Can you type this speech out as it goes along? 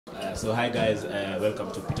So hi guys,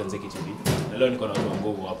 welcome to Peter Nzeki TV. Leo niko na watu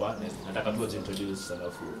wangu hapa. Nataka tu introduce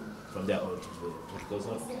alafu from there on to goes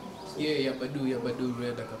on. Yeah, Badu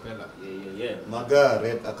Red Acapella. Yeah. Maga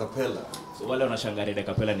Red Acapella. So wale wanashangaa Red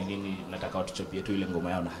Acapella ni nini, nataka watuchopie tu ile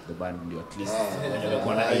ngoma yao na the band ndio at least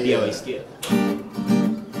wanakuwa na idea waisikie.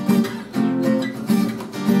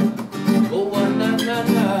 Oh na na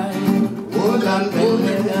na. Oh na na.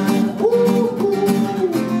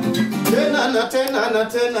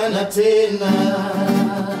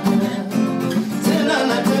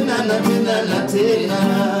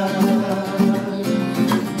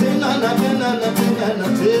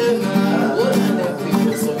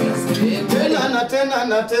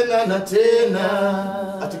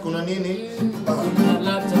 Tena. Ati kuna nini?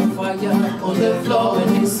 Fire on the floor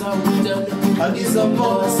and it's out down. Hadi some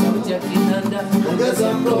more sauti ya kinanda.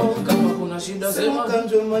 Ongeza pro kama kuna shida sema.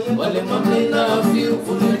 Wale mamlina feel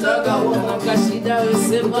unataka wana kashida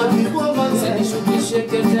wesema. Usinishukishe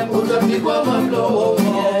kete utapigwa mablo.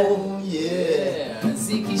 Yeah.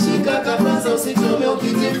 Zikishika kabisa usitume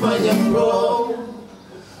ukijifanya pro.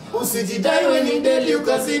 Usijidai we ni deli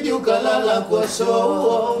ukazidi ukalala kwa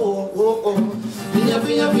show.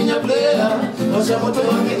 Vinya player. Washa moto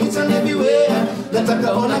wake it's an everywhere.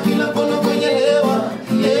 Nataka ona kila kono kwenye hewa.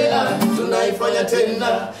 Yeah, tunaifanya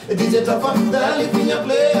tena. DJ tafadhali vinya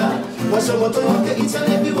player. Washa moto wake it's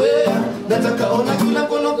an everywhere. Nataka ona kila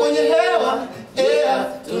kono kwenye hewa. Yeah,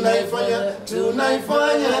 tunaifanya tena na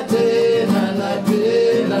tena.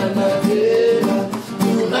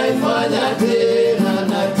 Tunaifanya tena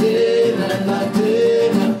na tena.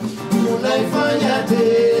 Tunaifanya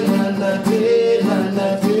tena na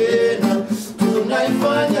tena.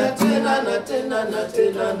 Tunaifanya tena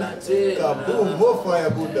na tena. Kaboom, bofa ya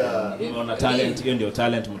Buddha. Unaona talent, hiyo ndio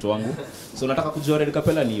talent mtu wangu. So nataka kujua Red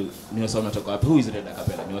Acapella ni wasema umetoka wapi? Who is Red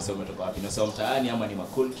Acapella? Ni wasema umetoka wapi? Ni wasema mtaani ama ni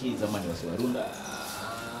cool kids ama ni wasema Runda?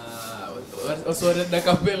 Red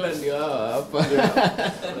Acapella ndio hapa.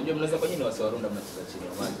 Unajua mnaweza kwa nini wasema Runda mnacheza chini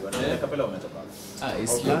ya maji? Red Acapella umetoka wapi?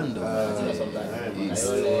 Islando.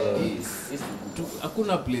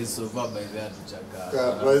 Hakuna place over by there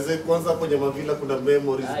tuchaka. Waweze kwanza hapo Nyamavila kuna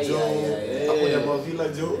memories jo. Hapo Nyamavila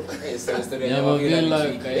jo. Nyamavila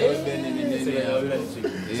Kayode nini hapo.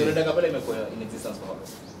 So Red Acapella imekuwa in existence for how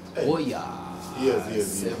long? Oh yeah.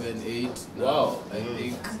 Yes. 7, 8. Wow. I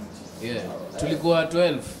think. Yeah. Tulikuwa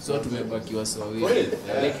 12 so tumebakiwa sawili.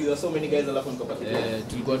 Like you are so many guys alafu mko paki.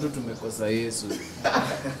 Tulikuwa tu tumekosa Yesu.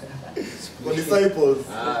 For disciples.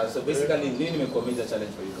 So basically nini nimekuwa major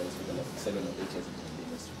challenge for you guys for the last 7 or 8 years in the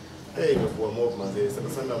industry? Imekuwa mob manze.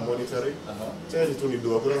 Sana monitoring. Challenge tu ni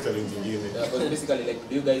doa kuna challenge nyingine. Because basically like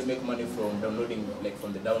do you guys make money from downloading like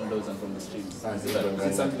from the downloads and from the streams? Is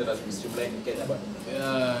it something that has been streamlined in Kenya but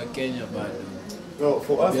Kenya bado. No,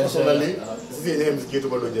 for us personally, sisi yenyewe mziki yetu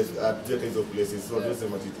bado hajafika hizo places. So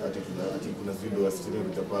tunasema ati kuna video ya streaming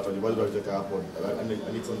utapata. Bado tunataka hapo. And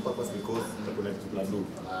it's on purpose because kuna kitu tunadu.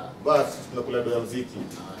 But tunakula do ya muziki.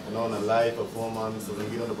 Unaona live performance,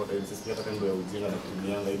 wengine wanapata MCC hata kando ya ujinga na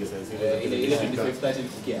kutumianga ile sasa ile 2530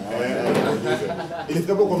 kufikia.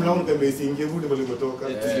 Ilifika kwa mlango kama isiingie rudi bali umetoka.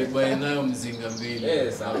 Tulibai nayo mzinga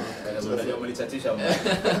mbili. Sawa. Unajua mlichatisha.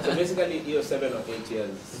 So basically hiyo 7 or 8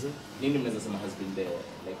 years. Nini mnaweza sema has been the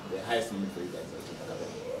highest moment for you guys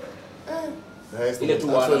ile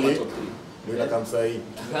tu actually ndio inakamsa hii.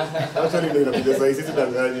 Actually ndio inapiga saa hizi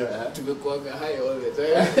tudanganya. Tumekuwa high all the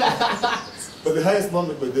time. But the highest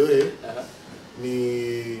moment by the way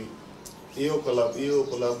ni hiyo collab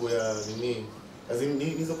ya nini? As in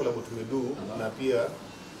hizo collab tumedu na pia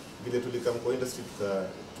vile tulikam kwa industry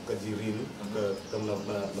tukajirini tukamna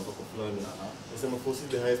na pako fulani. Nasema for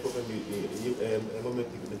the highest moment moment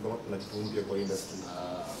ni kama kuna kitu mpya kwa industry.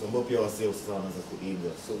 So mbona pia wasee sana za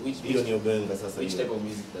kuiga. So which hiyo ni obenga sasa which type of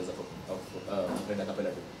music does Red Acapella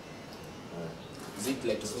do? Is it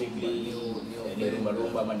like strictly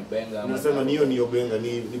rumba ama ni benga ama nasema niyo ni obenga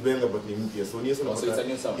ni benga but ni mpya so niyo so it's a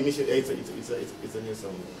new sound. Initially it's a new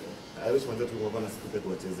sound. I wish manze tulikuwa na siku yetu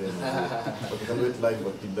wachezeni. But we can do it live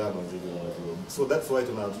but kidama nzidi. So that's why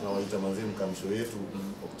tunawaita manze mkamsho yetu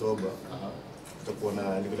October. Tutakuwa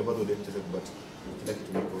na nikile bado date but kila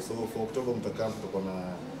kitu niko. So for October mtakam tutakuwa na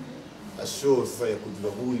a show sasa ya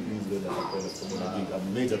kujua who is Red Acapella for a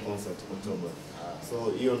major concert October. So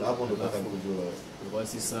hiyo hapo ndo nataka kujua.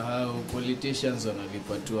 Wasisahau politicians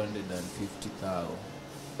wanalipa 250,000.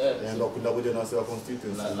 Ndio kuna kuja na wasa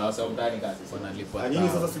constituency. Na wasa mtani kazi. Wanalipa. Nyinyi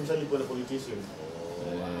sasa simshalipa na politicians.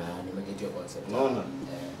 Nimeketiwa concert. Unaona?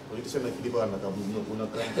 Politician akilipa na kabla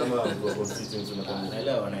kama constituency na kama.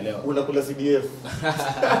 Naelewa. Unakula CDF.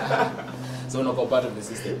 So unakuwa part of the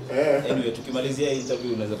system. Anyway, tukimalizia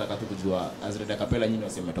interview unaweza taka tu kujua as Red Acapella nyinyi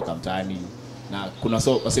wasema mmetoka mtaani na kuna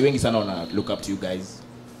wase wengi sana wana look up to you guys.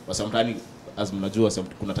 Wase mtaani as mnajua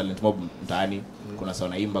kuna talent mob mtaani, kuna sawa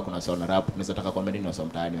naimba, kuna sawa na rap. Unaweza taka kuambia nini wase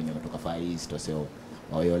mtaani wenye wametoka Far East wasio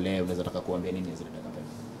Oyole, unaweza taka kuambia nini as Red Acapella?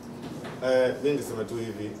 Mimi ningesema tu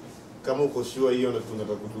hivi, kama uko sure hiyo ndio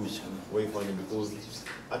tunataka kudusha waifanye, because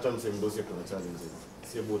hata msemdosi kuna challenges.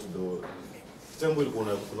 Si about do Tembo ilikuwa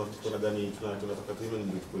kuna gani tunataka tu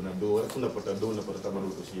ndio tuko na do, tunapata do na pata kama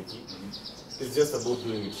ndio utosheki. It's just about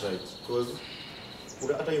doing it right, because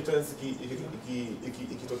hata hiyo chance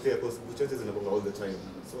ikitokea, because chances zinakuwa all the time.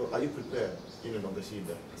 So are you prepared? Hiyo ndio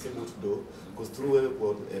shida. Si about do, because through wewe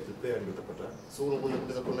kwa prepare ndio utapata. So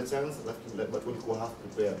unaweza kuwa na chance but ulikuwa half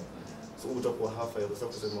prepared. So utakuwa half ya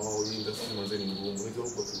sababu kusema hii industry mwanzoni ni ngumu, hiyo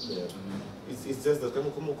uko prepared. It's just that kama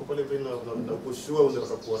uko pale pale na uko sure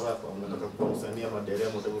unataka kuwa rapper, unataka kuwa msanii ama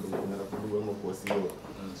derema, unataka kudua ama kuwa CEO.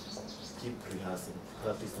 Keep rehearsing.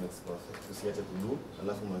 Practice makes perfect. Usiache kudu,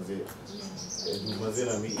 alafu manze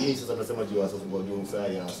na hii sasa tunasema juu ya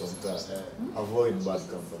usai ya somta. Avoid bad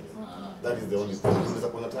company. That is the only thing. Unaweza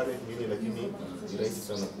kuwa na talent nini, lakini ni rahisi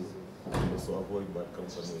sana so avoid bad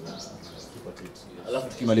company na keep at it. Alafu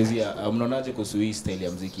tukimalizia, mnaonaje kuhusu hii style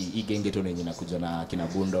ya muziki, hii gengeton yenye inakuja na kina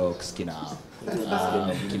Boondocks, kina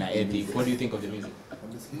Ethic? What do you think of the music?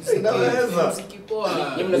 Inaweza.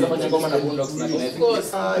 Yeye mnaweza fanya ngoma na Boondocks na kina Ethic?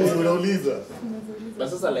 Unauliza. But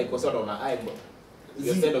sasa like what's on a eye,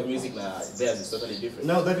 your style of music na theirs is totally different.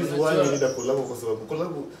 Now that is why you need a collab, kwa sababu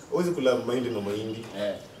collab always collab mahindi na mahindi.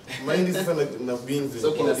 Mahindi sasa na beans.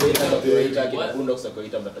 So kina Ethic kina Boondocks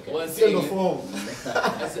akaita mtatokea. Sio form.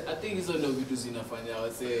 I think hizo ndio vitu zinafanya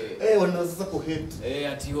wase wana sasa ku hate.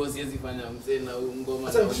 Ati hosi zifanya mzee na ngoma.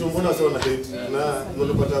 Acha kushongona wase wana hate. Na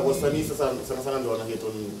unapata wasanii sasa sana ndio wana hate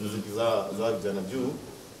on muziki za vijana juu.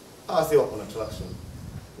 Sasa wako na traction.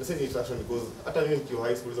 Nasema ni traction because hata mimi nikiwa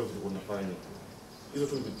high school hizo vitu kunafanya. Hizo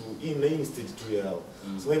tu vitu hii stage 2 yao.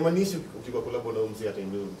 So haimaanishi ukiwa collab na mzee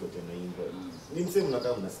ataimba vitu tena imba. Ni msemo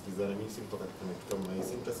mnakaa mnasikizana, mimi si mtoka kufanya kitu kama hii,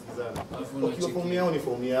 si mtasikizana. Ukiwa form yao ni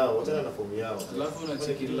form yao, wachana na form yao. Alafu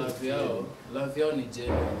unacheki love yao ni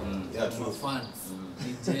genuine. True fans.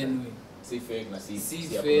 Ni genuine. Si fake na si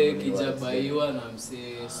fake kijabaiwa na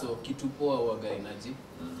msee, so kitu poa waga inaji.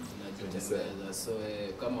 So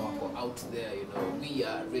kama wako out there, you know, we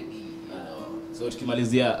are ready. So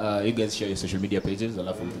tukimalizia, you guys share your social media pages,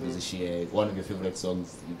 alafu mtuzishie one of your favorite songs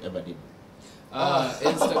you ever did.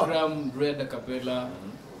 Instagram Red Acapella,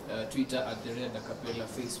 Twitter at the Red Acapella,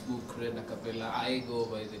 Facebook Red Acapella. I go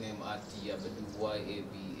by the name at YABADO.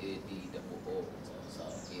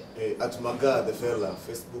 At Maga the Fella,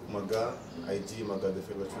 Facebook Maga, IG Maga the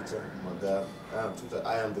Fella, Twitter Maga, Twitter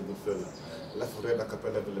I am the good fella. Alafu Red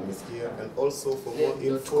Acapella vile mesikia, and also for more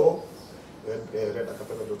info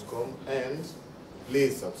redacapella.com, and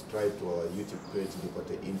please subscribe to our YouTube page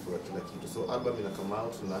nipate info ya kila kitu. So album ina come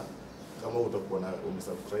out na kama utakuwa na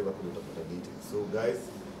umesubscribe hapo utapata details. So guys,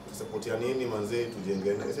 support nini manze,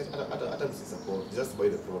 tujengene. Hata msisupport, just buy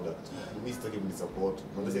the product. Mimi sitaki mnisupport.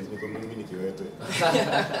 Manze niko mimi nikiwete.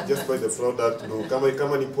 Just buy the product. No,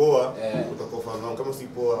 kama ni poa utakuwa fan. Kama si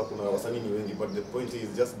poa kuna wasanii ni wengi, but the point is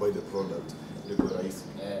just buy the product. Ndio rahisi.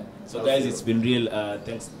 So guys, it's been real.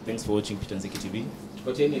 Thanks for watching Peter Nziki TV.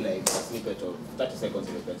 Tupatie ni like a snippet of 30 seconds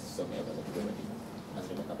of the best song ever that you've ever done as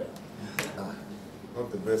Red Acapella.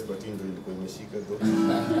 Not the best, but ndio ilikuwa imeshika though.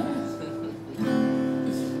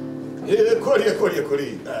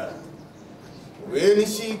 Kori.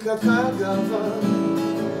 Umenishika kagava.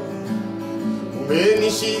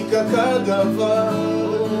 Umenishika kagava.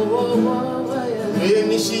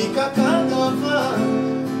 Umenishika kagava.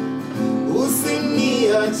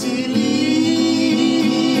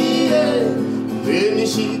 Usiniachilie.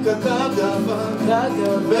 Umenishika kagava.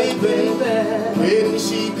 Baby.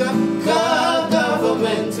 Umenishika kagava.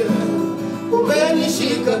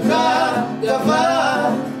 Umenishika kagava.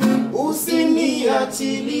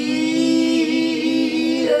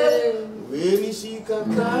 Usiniachilie. Umenishika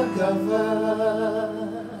kagava.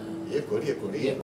 Kori.